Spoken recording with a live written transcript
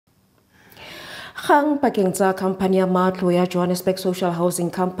Kgang Pakeng Tsa khampani ya matlo ya Johannesburg Social Housing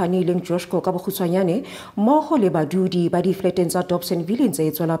Company leng Joshco ka bokgutshwanyane mmoho le Badudi ba Difleteng Tsa Dobsonville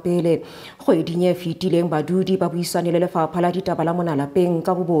ntse Tswelapele. Kgweding e fetileng Badudi ba buisane le lefapha la ditaba la mona lapeng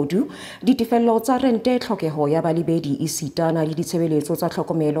ka bobodu ditefello tsa rente tlhokeho ya balebedi isitana le ditshebeletso tsa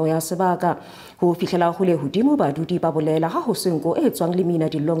tlhokomelo ya sebaka. Ho fihlela ho le hodimo Badudi ba bolela ha ho senko e tswang le mina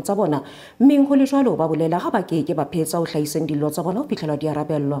dillong tsa bona mmeng ho le jwalo ba bolela ha ba keke ba phetsa ho hlahiseng dillo tsa bona ho fihlela di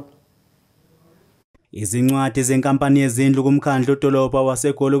arabellwa. Izincwadi zenkampani yezindlu kumkhandlu dolobha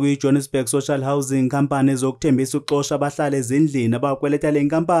waseGoli kuyi-Johannesburg Social Housing Company zokuthembisa uxosha abahlali ezindlini abakweleta le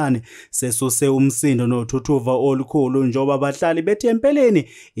nkampani sesuse umsindo nothuthuva olukhulu njengoba abahlali bethi empeleni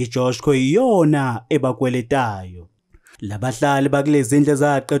iJoshco iyona ebakweletayo. Labahlali bakulezi ndle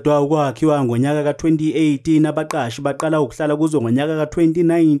zaqedwa ukwakhiwa ngonyaka ka2018 abaqashi baqala ukuhlala kuzo ngonyaka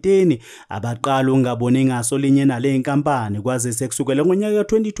ka2019 abaqala ungaboni ngaso linye nale nkampani kwaze sekusukela ngonyaka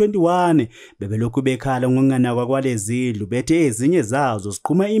ka2021 bebelokhu bekhala ngokunganakwa kwalezi ndlu bethe ezinye zazo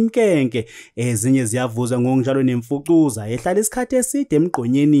siqhuma imkenke ezinye ziyavuza ngokunjalo nemfucuza ehlala isikhathi eside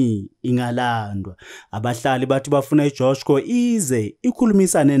emgqonyeni ingalandwa. Abahlali bathi bafuna iJoshco ize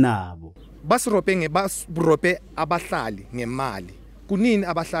ikhulumisane nabo. Basirope abahlali ngemali kunini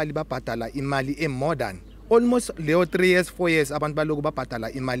abahlali babhadala imali emodern almost leo 3 years 4 years abantu baloku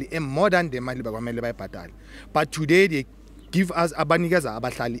babhadala imali emodern demali bakwamele bayibhadala, but today they give us abanikeza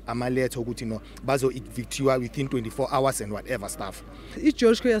abahlali amaletha ukuthi no bazo evictiwa within 24 hours and whatever stuff.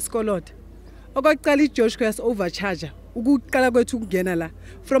 iJoshco yasikolota okwaqala iJoshco yas overcharge ukuqala kwethu ukungena la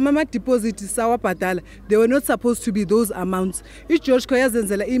from ama deposits sawabhadala they were not supposed to be those amounts. iJoshco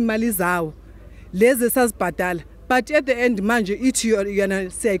yazenzela imali zawo lezi sazibhadala but at the end manje ithi yana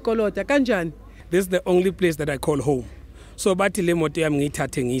siyayikolota kanjani. This is the only place that I call home, so bathi le moto yami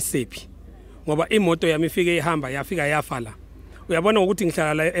ngiyithathe ngiyisephi ngoba imoto yami ifike ihamba yafika yafala. Uyabona ukuthi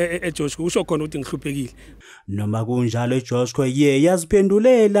ngihlala la eJoshco usho khona ukuthi ngihluphekile. Noma kunjalo iJoshco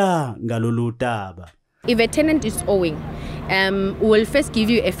yaziphendulela ngalolu daba. If a tenant is owing, we'll first give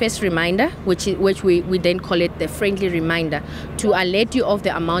you a first reminder, which we then call it the friendly reminder, to alert you of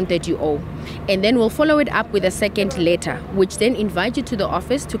the amount that you owe. And then we'll follow it up with a second letter, which then invites you to the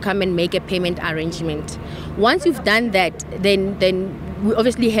office to come and make a payment arrangement. Once you've done that, then we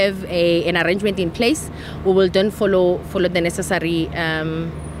obviously have an arrangement in place. We will then follow the necessary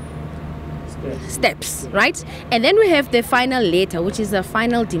steps, right? And then we have the final letter, which is a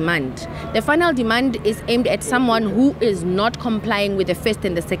final demand. The final demand is aimed at someone who is not complying with the first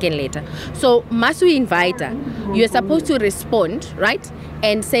and the second letter. So must we invite her? You're supposed to respond, right?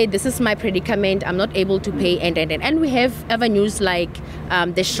 And say, this is my predicament, I'm not able to pay, and we have avenues like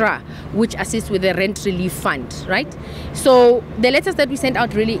the SHRA, which assists with the rent relief fund, right? So the letters that we sent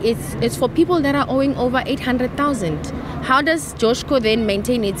out really is for people that are owing over 800,000. How does Joshco then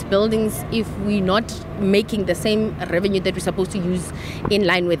maintain its buildings if we're not making the same revenue that we're supposed to use in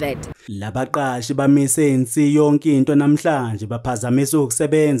line with that? Labaqashi bamise insi yonke into namhlanje baphazamisa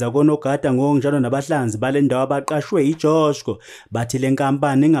ukusebenza konogada ngonjalo nabahlanzi balendawo abaqashwe iJoshco bathi le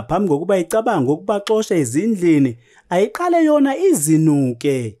nkampani ngaphambi kokuba icabanga ukubaxosha ezindlini ayiqale yona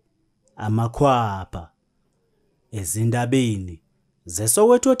izinuke amakhwapha. Ezindabeni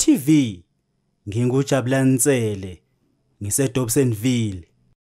zeSoweto TV ngingujabula Ntsele ngise Dobsonville.